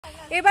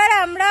এবার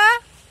আমরা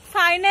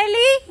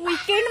finally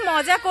weekend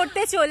মজা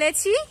করতে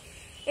চলেছি।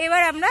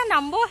 এবার আমরা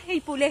নামবো এই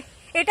পুলে।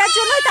 এটার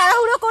জন্য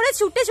তাড়াহুড়ো করে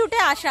ছুটে ছুটে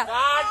আসা।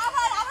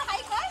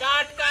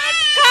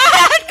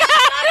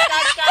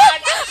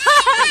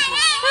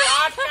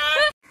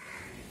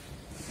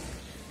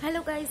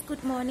 Hello guys,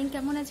 good morning.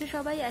 কেমন আছো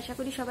সবাই? আশা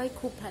করি সবাই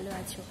খুব ভালো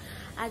আছো।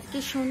 আজকে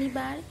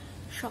শনিবার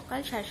সকাল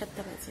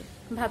 7:30 বাজে।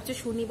 ভাবছো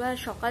শনিবার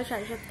সকাল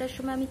 7:30টার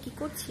সময় আমি কি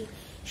করছি?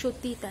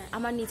 সত্যিই তাই,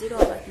 আমার নিজেরও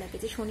অবাক লাগে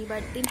যে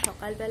শনিবার দিন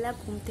সকালবেলা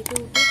ঘুম থেকে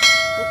উঠে,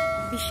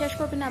 বিশ্বাস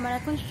করবে না, আমার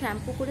এখন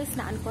শ্যাম্পু করে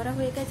স্নান করা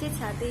হয়ে গেছে,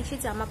 ছাদে এসে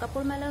জামা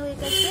কাপড় মেলা হয়ে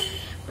গেছে,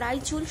 প্রায়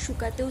চুল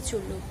শুকাতেও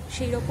চললো,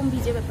 সেই রকম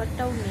ভিজে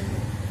ব্যাপারটাও নেই।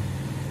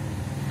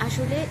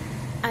 আসলে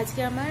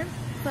আজকে আমার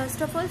ফার্স্ট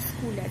অফ অল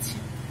স্কুল আছে।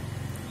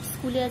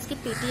 স্কুলে আজকে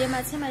পেটিএম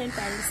আছে, মানে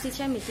প্যারেন্টস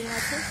টিচার মিটিং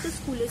আছে, তো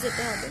স্কুলে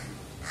যেতে হবে।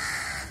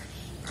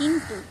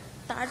 কিন্তু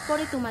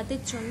তারপরে তোমাদের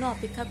জন্য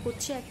অপেক্ষা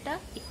করছে একটা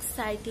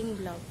এক্সাইটিং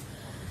ব্লগ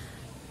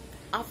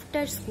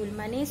আফটার স্কুল।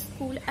 মানে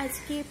স্কুল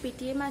আজকে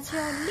পেটিএম আছে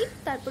অনলি,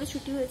 তারপরে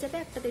ছুটি হয়ে যাবে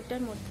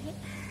 1-1:30টার মধ্যে।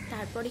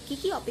 তারপরে কি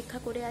কি অপেক্ষা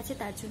করে আছে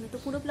তার জন্য তো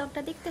পুরো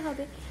ব্লগটা দেখতে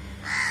হবে।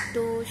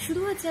 তো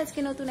শুরু হচ্ছে আজকে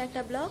নতুন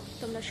একটা ব্লগ,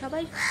 তোমরা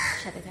সবাই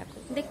সাথে থাকো,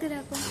 দেখতে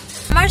থাকো।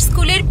 আমার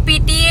স্কুলের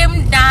পেটিএম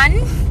ডান।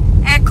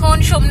 এখন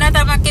সোমনাথ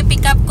আমাকে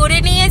পিক আপ করে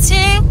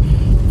নিয়েছে।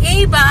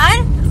 এইবার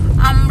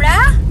আমরা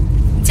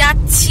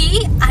যাচ্ছি,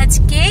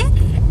 আজকে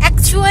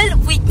অ্যাকচুয়াল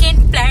উইকেন্ড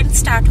প্ল্যান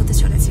স্টার্ট হতে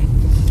চলেছে।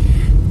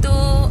 তো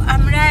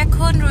আমরা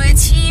এখন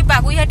রয়েছি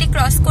বাগুইহাটি,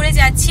 ক্রস করে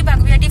যাচ্ছি,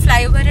 বাগুইহাটি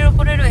ফ্লাইওভারের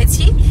ওপরে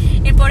রয়েছি।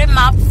 এরপরে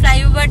মাপ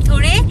ফ্লাইওভার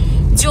ধরে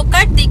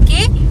জোকার দিকে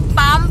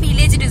পাম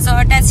ভিলেজ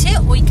রিসর্ট আছে,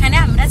 ওইখানে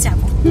আমরা যাব।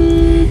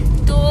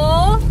 তো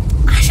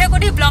আশা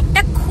করি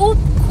ব্লগটা খুব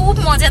খুব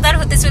মজাদার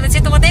হতে চলেছে,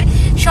 তোমাদের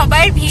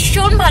সবার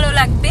ভীষণ ভালো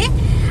লাগবে।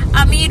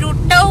 আমি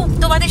রুটটাও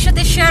তোমাদের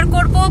সাথে শেয়ার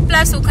করব,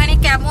 প্লাস ওখানে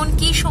কেমন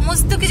কি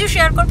সমস্ত কিছু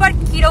শেয়ার করবো, আর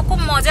কিরকম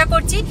মজা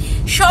করছি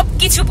সব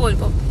কিছু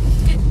বলবো।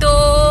 তো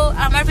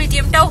আমার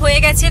পেটিএমটাও হয়ে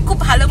গেছে, খুব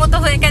ভালো মতো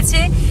হয়ে গেছে,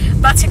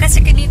 বাচ্চা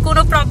কাচ্চাকে নিয়ে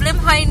কোনো প্রবলেম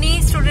হয়নি,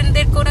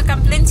 স্টুডেন্টদের কোনো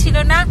কমপ্লেন ছিল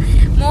না,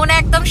 মন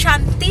একদম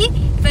শান্তি।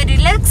 এবার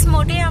রিল্যাক্স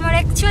মোডে আমার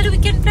অ্যাকচুয়াল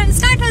উইকেন্ড প্ল্যান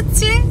স্টার্ট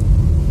হচ্ছে।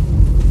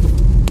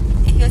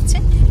 এই হচ্ছে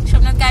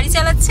সোমনাথ গাড়ি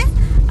চালাচ্ছে,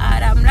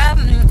 আর আমরা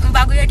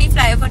বাগুইহাটি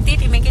ফ্লাইওভার দিয়ে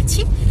নেমে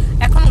গেছি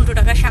এখন উল্টো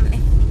টাকার সামনে।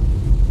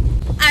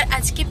 আর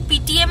আজকে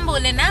পিটিএম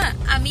বলে না,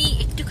 আমি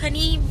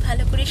একটুখানি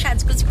ভালো করে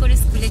সাজগোজ করে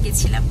স্কুলে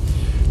গেছিলাম।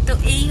 তো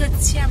এই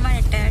হচ্ছে আমার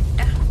একটা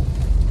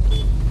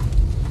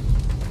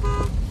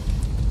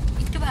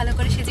একটু ভালো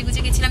করে সেজে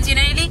গুজে গেছিলাম।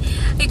 জেনারেলি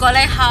এই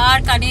গলায় হার,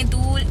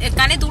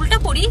 কানে দুলটা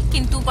পরি,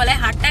 কিন্তু গলায়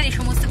হারটা এই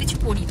সমস্ত কিছু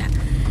পরি না।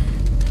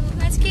 তো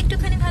আজকে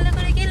একটুখানি ভালো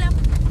করে গেলাম।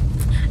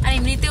 আর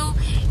এমনিতেও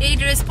এই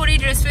ড্রেস পরে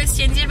ড্রেস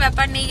চেঞ্জের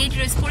ব্যাপার নেই, এই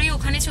ড্রেস পরেই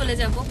ওখানে চলে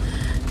যাব,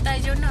 তাই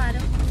জন্য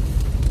আরো।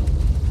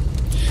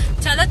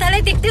 চলো তাহলে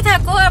দেখতে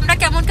থাকো আমরা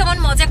কেমন কেমন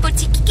মজা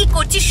করছি, কি কি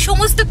করছি,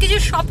 সমস্ত কিছু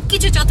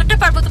সবকিছু যতটা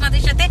পারবো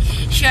তোমাদের সাথে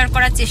শেয়ার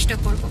করার চেষ্টা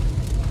করব।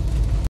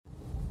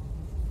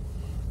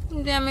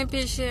 আমি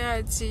পেশে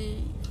আছি,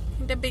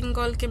 এটা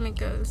বেঙ্গল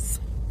কেমিক্যালস।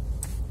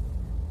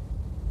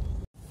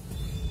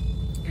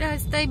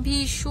 রাস্তায়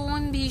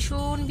ভীষণ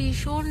ভীষণ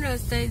ভীষণ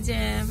রাস্তায়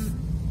জ্যাম,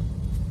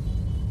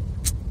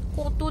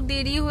 কত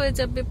দেরি হয়ে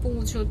যাবে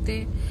পৌঁছতে।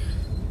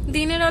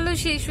 দিনের আলো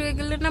শেষ হয়ে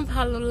গেলে না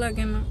ভালো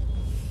লাগে না।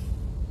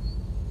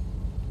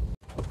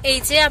 এই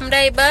যে আমরা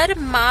এবার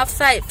মা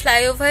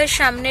ফ্লাইওভার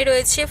সামনে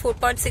রয়েছে,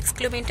 4.6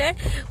 কিলোমিটার।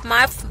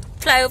 মা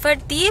ফ্লাইওভার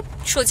দিয়ে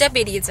সোজা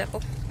বেরিয়ে যাব।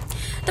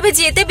 তবে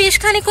যেতে বেশ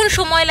খানিকক্ষণ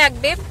সময়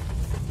লাগবে,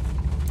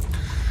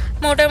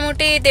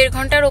 মোটামুটি 1.5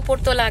 ঘন্টার ওপর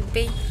তো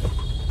লাগবেই।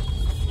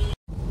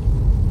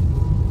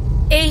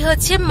 এই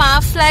হচ্ছে মা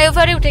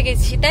ফ্লাইওভারে উঠে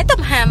গেছি, তাই তো?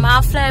 হ্যাঁ, মা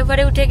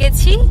ফ্লাইওভারে উঠে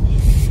গেছি।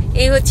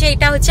 এই হচ্ছে,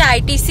 এটা হচ্ছে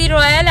আইটিসি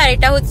রয়্যাল, আর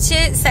এটা হচ্ছে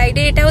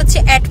সাইডে, এটা হচ্ছে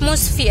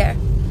অ্যাটমসফিয়ার।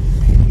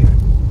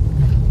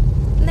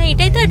 না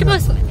এটাই তো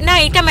না,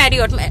 এটা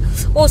ম্যারিয়ট।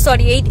 ও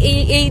সরি,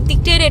 এই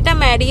দিকটার এটা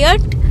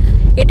ম্যারিয়ট,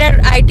 এটার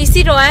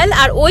আইটিসি রয়্যাল,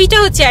 আর ওইটা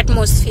হচ্ছে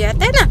অ্যাটমসফিয়ার,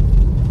 তাই না?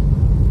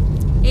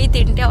 এই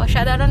তিনটা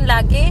অসাধারণ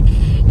লাগে।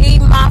 এই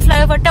মা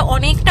ফ্লাইওভারটা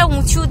অনেকটা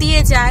উঁচু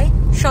দিয়ে যায়,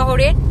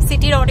 শহরের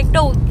সিটির অনেকটা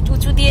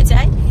উঁচু দিয়ে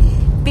যায়,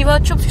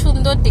 বিভৎস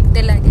সুন্দর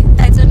দেখতে লাগে,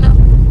 তাই জন্য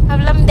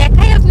ভাবলাম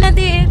দেখাই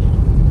আপনাদের।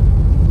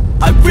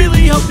 I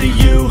really hope that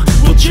you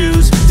will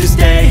choose to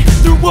stay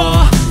through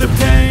all the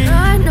pain.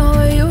 I know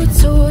you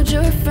told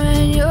your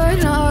friend you're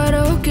not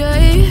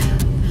okay,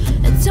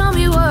 and tell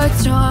me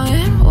what's wrong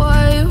and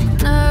why you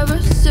never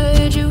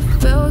said you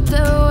felt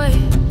that way.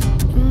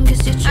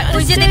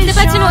 ওই যে দেখতে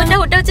পাচ্ছেন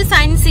ওটা হচ্ছে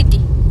science city.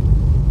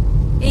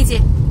 এই যে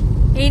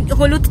এই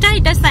হলুদটা,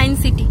 এটা সায়েন্স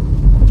সিটি।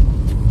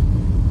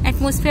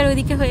 অ্যাটমসফিয়ার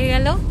ওইদিকে হয়ে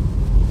গেল,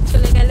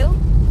 চলে গেল।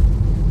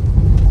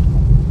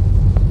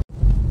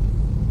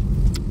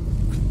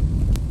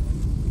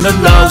 The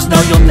lows, no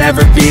you'll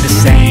never be the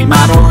same.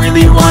 I don't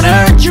really wanna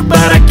hurt you,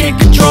 but I can't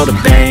control the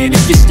pain.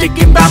 If you're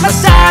sticking by my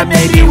side,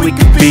 maybe we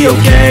could be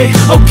okay.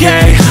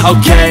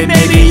 Okay,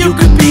 maybe you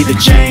could be the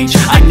change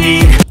I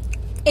need.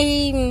 এই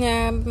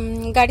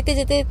গাড়িতে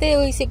যেতে যেতে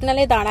ওই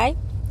সিগনালে দাঁড়ায়,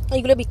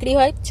 এইগুলো বিক্রি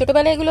হয়।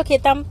 ছোটবেলায় এগুলো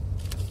খেতাম,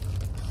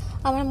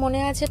 আমার মনে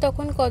আছে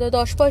তখন কত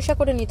 10 পয়সা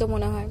করে নিত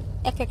মনে হয়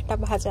এক একটা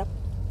ভাজা।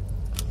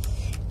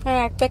 আর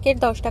 1 প্যাকেট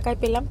 10 টাকায়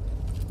পেলাম,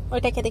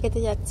 ওইটা খেতে খেতে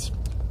যাচ্ছি।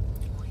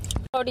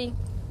 সরি,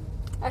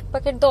 1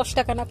 প্যাকেট 10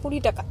 টাকা না 20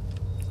 টাকা,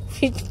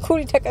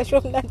 20 টাকা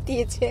সোমনাথ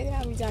দিয়েছে,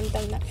 আমি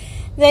জানতাম না।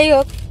 যাই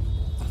হোক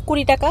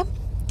 20 টাকা,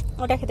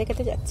 ওটা খেতে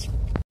খেতে যাচ্ছি।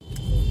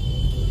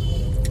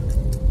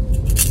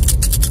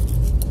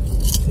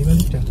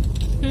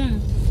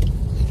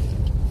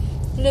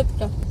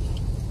 লেপটা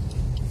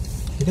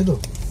এটা তো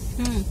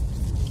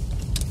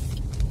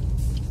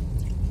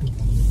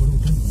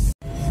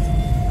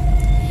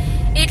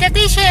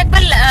এটাতেই সে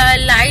একবার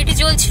লাইট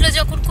জ্বলছিল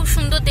যখন, খুব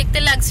সুন্দর দেখতে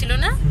লাগছিল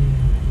না?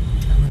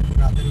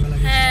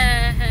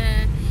 হ্যাঁ হ্যাঁ,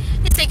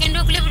 সেকেন্ড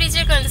হুগলি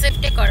ব্রিজের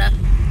কনসেপ্টে করা,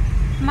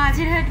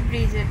 মাঝেরহাট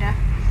ব্রিজ। এটা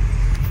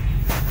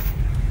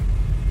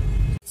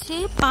হচ্ছে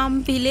পাম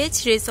ভিলেজ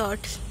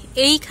রিসর্ট।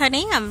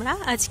 এইখানেই আমরা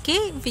আজকে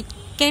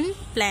উইকেন্ড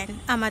প্ল্যান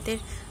আমাদের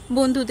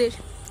বন্ধুদের।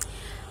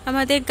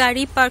 আমাদের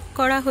গাড়ি পার্ক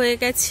করা হয়ে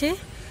গেছে,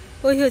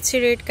 ওই হচ্ছে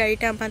রেড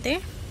গাড়িটা আমাদের।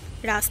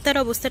 রাস্তার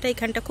অবস্থাটা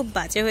এখানটা খুব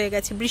বাজে হয়ে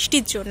গেছে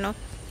বৃষ্টির জন্য।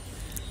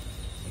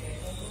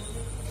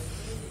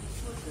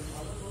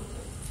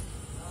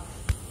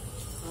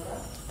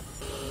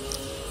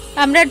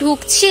 আমরা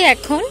ঢুকছি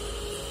এখন।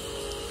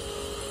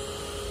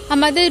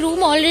 আমাদের রুম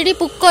অলরেডি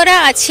বুক করা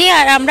আছে,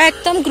 আর আমরা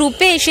একদম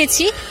গ্রুপে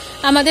এসেছি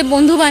আমাদের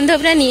বন্ধু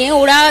বান্ধবরা নিয়ে।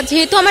 ওরা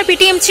যেহেতু আমার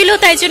পিটিএম ছিল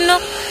তাই জন্য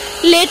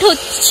লেট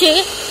হচ্ছে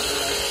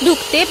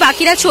ঢুকতে,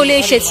 বাকিরা চলে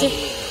এসেছে।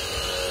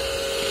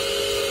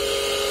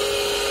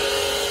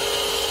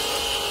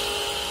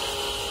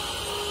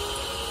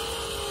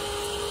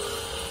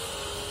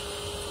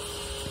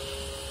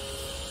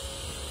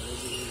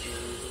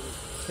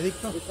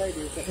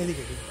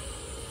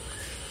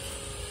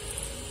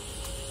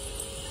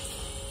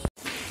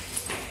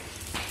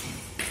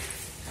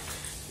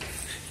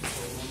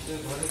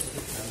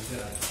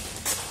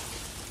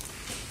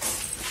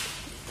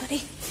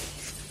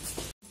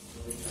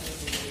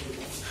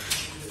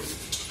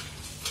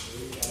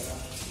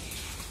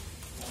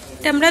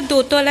 আমরা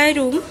দোতলায়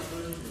রুম,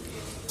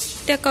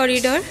 এটা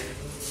করিডর।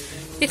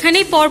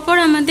 এখানেই পরপর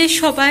আমাদের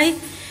সবাই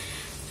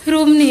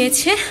রুম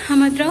নিয়েছে,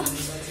 আমাদেরও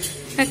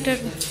একটা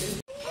রুম।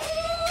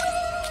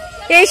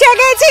 এসে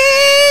গেছি,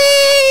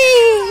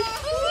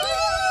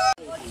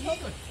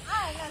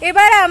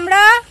 এবার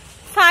আমরা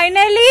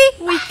ফাইনালি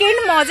উইকেন্ড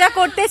মজা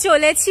করতে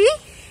চলেছি।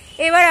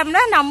 এবার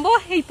আমরা নামবো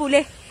এই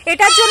পুলে,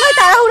 এটার জন্য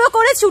তাড়াহুড়ো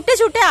করে ছুটে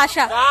ছুটে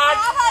আসা।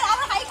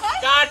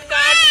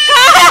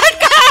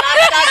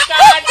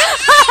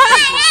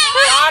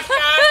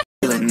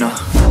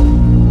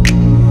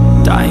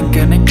 I ain't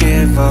gonna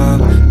give up.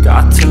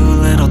 Got too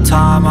little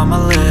time, I'ma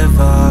live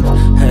up.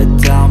 Head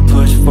down,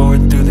 push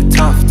forward through the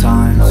tough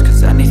times.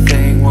 Cause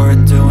anything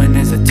worth doing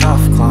is a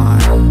tough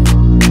climb.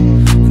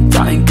 And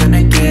I ain't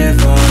gonna give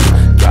up.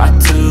 Got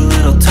too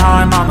little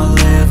time, I'ma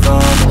live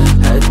up.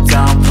 Head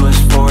down, push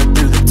forward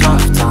through the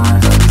tough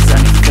times. Cause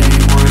anything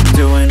worth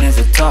doing is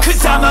a tough climb.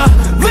 Cause I'ma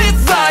live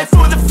life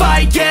for the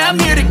fight, yeah, I'm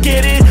here to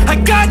get it. I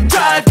got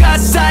drive, got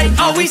sight,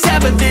 always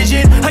have a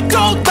vision. I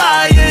go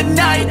by at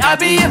night, I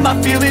be in my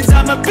feelings.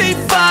 I'ma be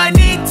fine,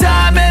 need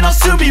time and I'll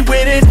soon be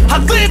winning. I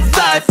live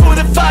life for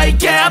the fight,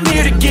 yeah, I'm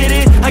here to get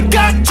it. I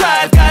got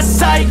drive, got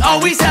sight,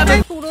 always have a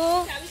পুরো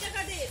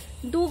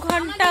 2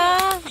 ঘন্টা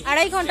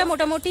 2.5 ঘন্টা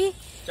মোটামুটি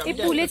এই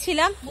পুলে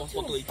ছিলাম।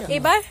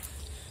 এবার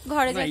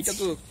ঘরে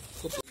যাচ্ছি।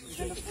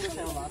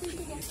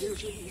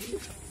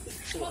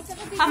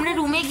 আমরা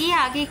রুমে গিয়ে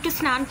আগে একটু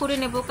স্নান করে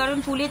নেব, কারণ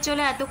পুলের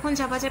জলে এতক্ষণ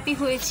ঝাপাঝাপি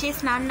হয়েছে,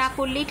 স্নান না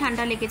করলেই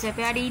ঠান্ডা লেগে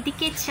যাবে। আর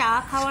এইদিকে চা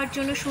খাওয়ার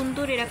জন্য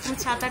সুন্দর এরকম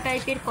ছাতা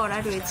টাইপের করা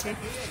রয়েছে,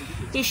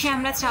 এসে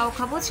আমরা চাও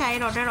খাবো।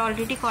 চায়ের অর্ডার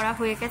অলরেডি করা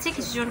হয়ে গেছে,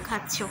 কিছুজন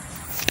খাচ্ছেও।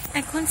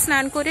 এখন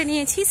স্নান করে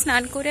নিয়েছি,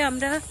 স্নান করে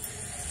আমরা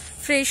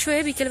ফ্রেশ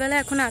হয়ে বিকেলবেলা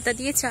এখন আটা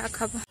দিয়ে চা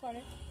খাবো।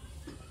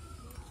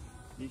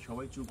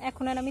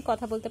 এখন আর আমি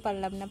কথা বলতে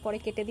পারলাম না, পরে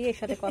কেটে দিয়ে এর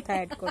সাথে কথা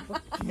অ্যাড করবো।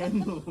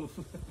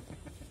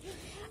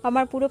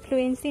 আমার পুরো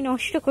ফ্লুয়েন্সি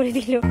নষ্ট করে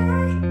দিল।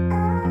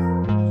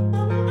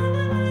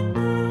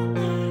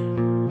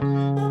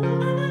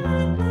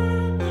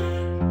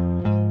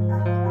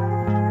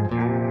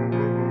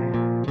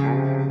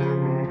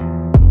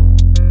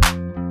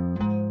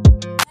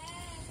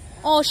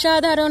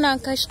 অসাধারণ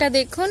আকাশটা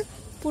দেখুন,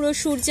 পুরো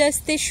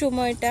সূর্যাস্তের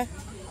সময়টা।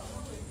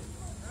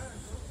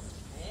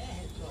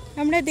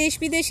 আমরা দেশ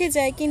বিদেশে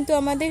যাই, কিন্তু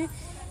আমাদের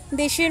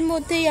দেশের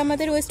মধ্যেই,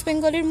 আমাদের ওয়েস্ট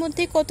বেঙ্গলের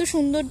মধ্যেই কত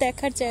সুন্দর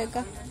দেখার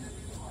জায়গা।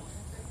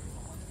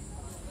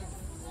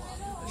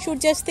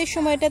 সূর্যাস্তের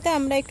সময়টাতে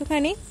আমরা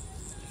একটুখানি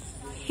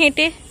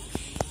হেঁটে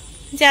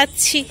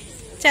যাচ্ছি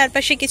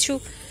চারপাশে কিছু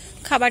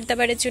খাবার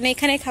দাবারের জন্য।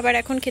 এখানে খাবার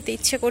এখন খেতে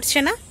ইচ্ছে করছে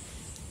না,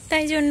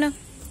 তাই জন্য।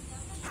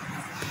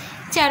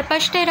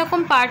 চারপাশটা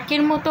এরকম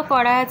পার্কের মতো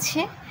করা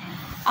আছে,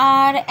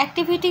 আর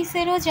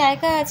অ্যাক্টিভিটিসেরও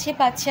জায়গা আছে,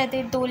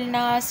 বাচ্চাদের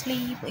দোলনা,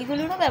 স্লিপ,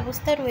 এগুলোরও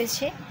ব্যবস্থা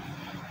রয়েছে।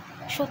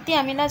 সত্যি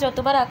আমি না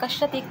যতবার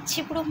আকাশটা দেখছি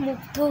পুরো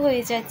মুগ্ধ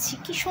হয়ে যাচ্ছি,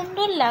 কি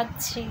সুন্দর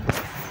লাগছে।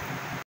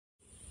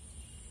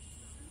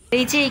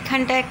 এই যে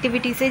এইখানটা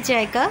অ্যাক্টিভিটিসের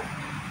জায়গা,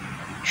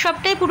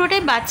 সবটাই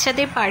পুরোটাই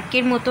বাচ্চাদের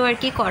পার্কের মতো আর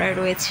কি করা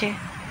রয়েছে।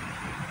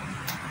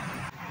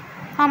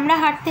 আমরা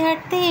হাঁটতে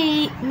হাঁটতে এই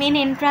মেন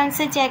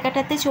এন্ট্রান্সের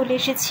জায়গাটাতে চলে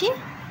এসেছি,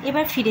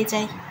 এবার ফিরে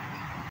যাই।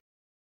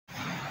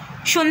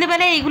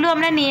 সন্ধেবেলায় এইগুলো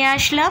আমরা নিয়ে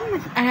আসলাম,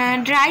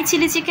 ড্রাই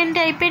চিলি চিকেন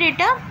টাইপের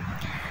এটা,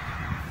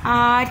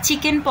 আর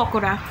চিকেন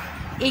পকোড়া,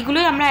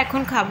 এইগুলোই আমরা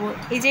এখন খাবো।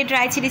 এই যে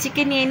ড্রাই চিলি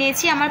চিকেন নিয়ে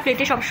নিয়েছি, আমার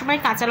প্লেটে সবসময়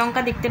কাঁচা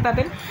লঙ্কা দেখতে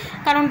পাবেন,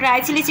 কারণ ড্রাই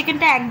চিলি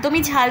চিকেনটা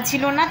একদমই ঝাল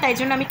ছিল না, তাই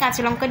জন্য আমি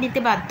কাঁচা লঙ্কা নিতে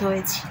বাধ্য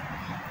হয়েছি।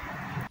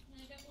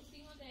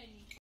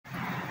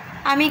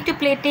 আমি একটু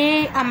প্লেটে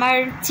আমার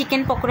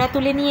চিকেন পকোড়া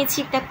তুলে নিয়েছি,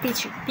 একটা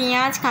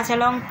পেঁয়াজ, কাঁচা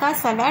লঙ্কা,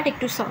 স্যালাড,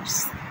 একটু সস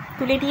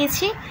তুলে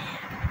নিয়েছি।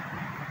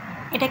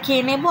 এটা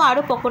খেয়ে নেব।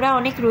 আরও পকোড়া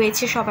অনেক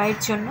রয়েছে সবাইয়ের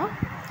জন্য।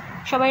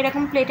 সবাই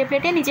এরকম প্লেটে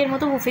প্লেটে নিজের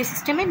মতো বুফে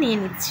সিস্টেমে নিয়ে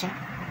নিচ্ছে।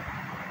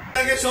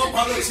 সব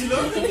ভালো ছিল,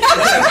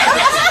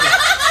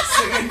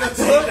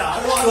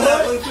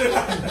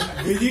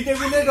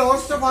 ভেজিটেবলের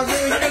রসটা ভাগে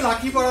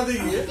লাকি পড়াতে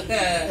গিয়ে।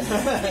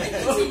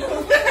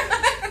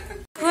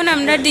 এখন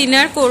আমরা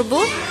ডিনার করব।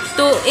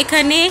 তো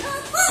এখানে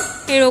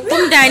এরকম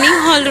ডাইনিং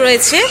হল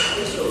রয়েছে,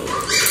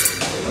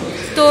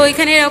 তো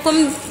এখানে এরকম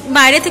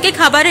বাইরে থেকে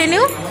খাবার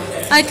এনেও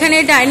এখানে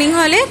ডাইনিং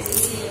হলে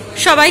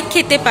সবাই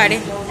খেতে পারে।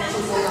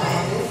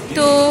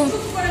 তো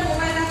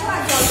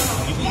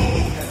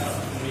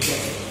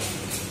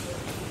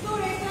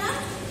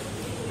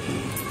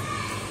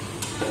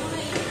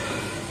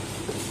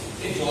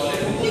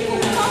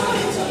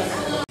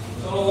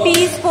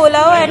piece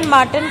pulao and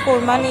mutton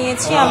korma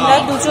নিয়েছি আমরা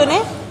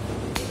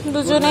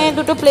দুজনে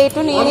দুটো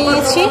প্লেটও নিয়ে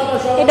নিয়েছি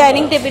এই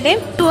ডাইনিং টেবিলে।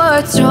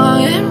 What's wrong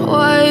and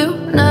why you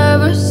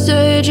never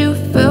said you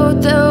felt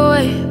that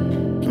way?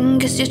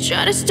 Guess you're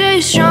trying to stay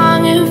strong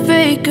and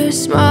fake a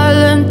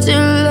smile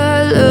until I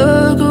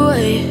look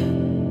away.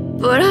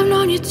 But I've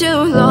known you too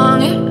long,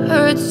 it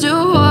hurts to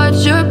watch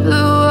your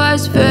blue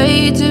eyes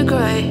fade to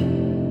gray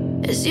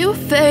as you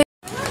fade.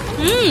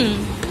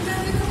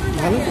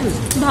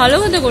 ভালো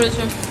মতো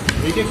করেছো।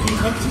 এইটা কি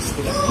খাচ্ছিস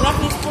তোরা? আমরা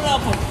piece pulao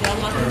খাচ্ছি, আর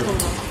mutton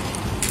korma.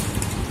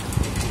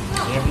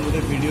 এখন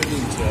ওদের ভিডিও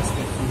তুলছে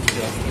আজকে,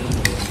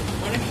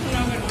 অনেকক্ষণ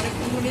আগে,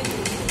 অনেকক্ষণ ধরে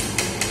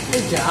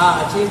যা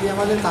আছে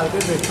আমাদের কালকে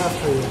ব্রেকফাস্ট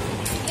হয়ে যাবে।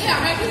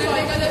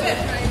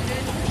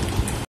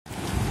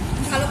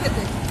 ভালো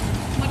খেতে,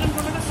 মাটন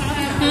কোরমাটা খারাপ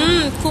না।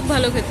 খুব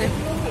ভালো খেতে।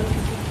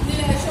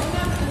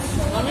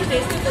 আমি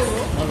টেস্ট করবো।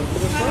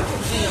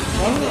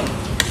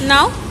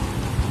 নাও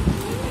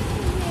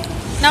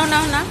নাও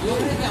নাও না।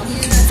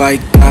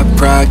 Fight, got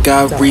pride,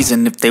 got reason.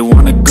 If they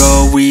wanna go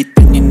eat,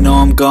 then you know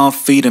I'm gon'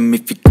 feed them.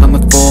 If you're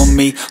coming for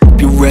me, hope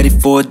you're ready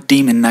for a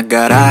demon. I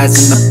got eyes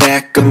in the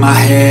back of my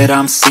head,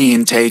 I'm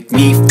seeing. Take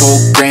me for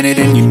granted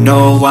and you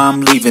know I'm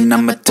leaving.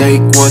 I'ma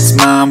take what's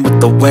mine with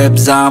the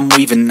webs I'm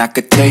weaving. I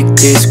could take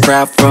this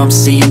crowd from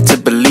seeing to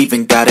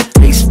believing. Got a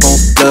taste for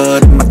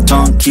blood and my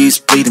tongue keeps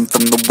bleeding.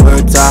 From the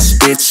words I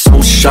spit, so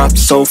sharp,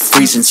 so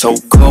freezing. So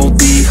cold,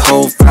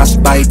 behold,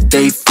 frostbite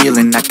they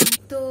feeling. I could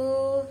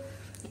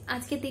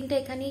আজকের দিনটা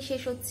এখানেই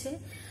শেষ হচ্ছে।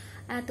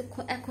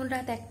 এখন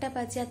রাত 1টা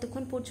বাজে।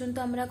 এতক্ষণ পর্যন্ত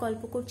আমরা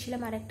গল্প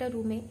করছিলাম আর একটা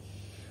রুমে,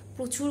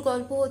 প্রচুর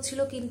গল্প হচ্ছিল,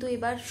 কিন্তু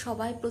এবার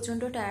সবাই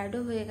প্রচণ্ড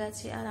টায়ার্ডও হয়ে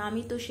গেছে। আর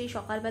আমি তো সেই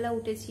সকালবেলা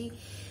উঠেছি,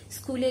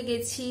 স্কুলে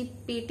গেছি,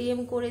 পেটিএম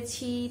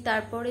করেছি,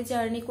 তারপরে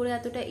জার্নি করে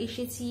এতটা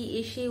এসেছি,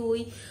 এসে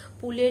ওই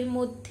পুলের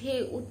মধ্যে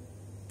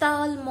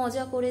উত্তাল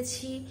মজা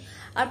করেছি।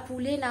 আর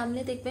পুলে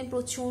নামলে দেখবেন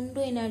প্রচণ্ড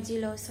এনার্জি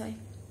লস হয়।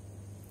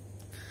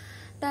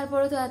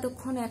 তারপরে তো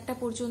এতক্ষণ 1টা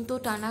পর্যন্ত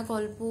টানা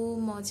গল্প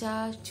মজা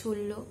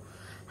চললো,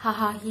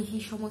 হাহা হিহি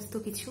সমস্ত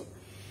কিছু।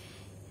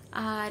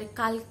 আর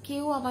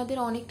কালকেও আমাদের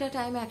অনেকটা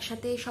টাইম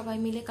একসাথে সবাই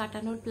মিলে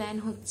কাটানোর প্ল্যান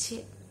হচ্ছে।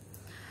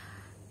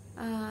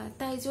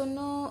 তাই জন্য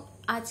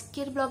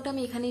আজকের ব্লগটা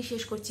আমি এখানেই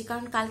শেষ করছি,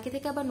 কারণ কালকে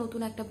থেকে আবার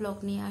নতুন একটা ব্লগ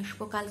নিয়ে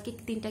আসবো। কালকে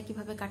দিনটা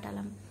কিভাবে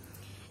কাটালাম,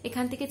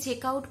 এখান থেকে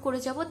চেক আউট করে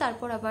যাব,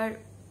 তারপর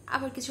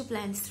আবার কিছু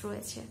প্ল্যানস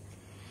রয়েছে।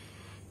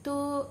 তো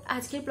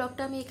আজকের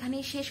ব্লগটা আমি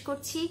এখানেই শেষ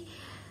করছি।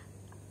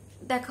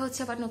 দেখা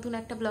হচ্ছে আবার নতুন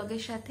একটা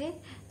ব্লগের সাথে।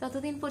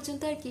 ততদিন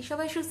পর্যন্ত আর কি,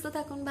 সবাই সুস্থ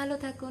থাকুন, ভালো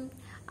থাকুন,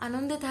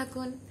 আনন্দে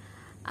থাকুন।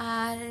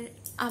 আর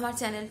আমার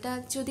চ্যানেলটা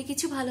যদি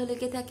কিছু ভালো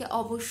লেগে থাকে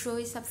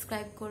অবশ্যই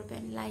সাবস্ক্রাইব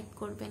করবেন, লাইক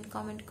করবেন,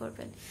 কমেন্ট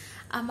করবেন।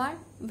 আমার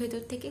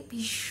ভেতর থেকে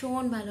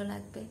ভীষণ ভালো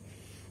লাগবে।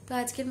 তো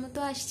আজকের মতো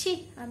আসছি,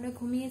 আমরা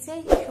ঘুমিয়ে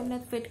যাই।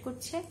 সোমনাথ ওয়েট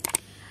করছে।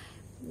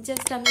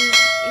 জাস্ট আমি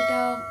এটা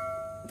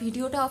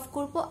ভিডিওটা অফ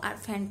করব আর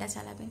ফ্যানটা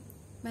চালাবেন,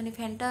 মানে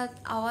ফ্যানটা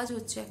আওয়াজ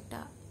হচ্ছে একটা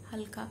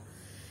হালকা,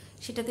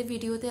 সেটাতে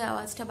ভিডিওতে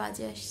আওয়াজটা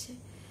বাজে আসছে।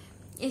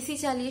 এসি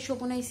চালিয়ে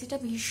শোবো না, এসিটা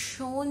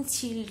ভীষণ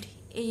চিল্ড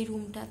এই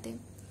রুমটাতে,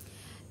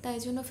 তাই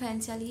জন্য ফ্যান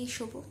চালিয়েই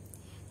শোবো।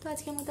 তো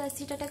আজকের মতো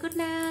আসছি, টাটা, গুড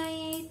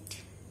নাইট।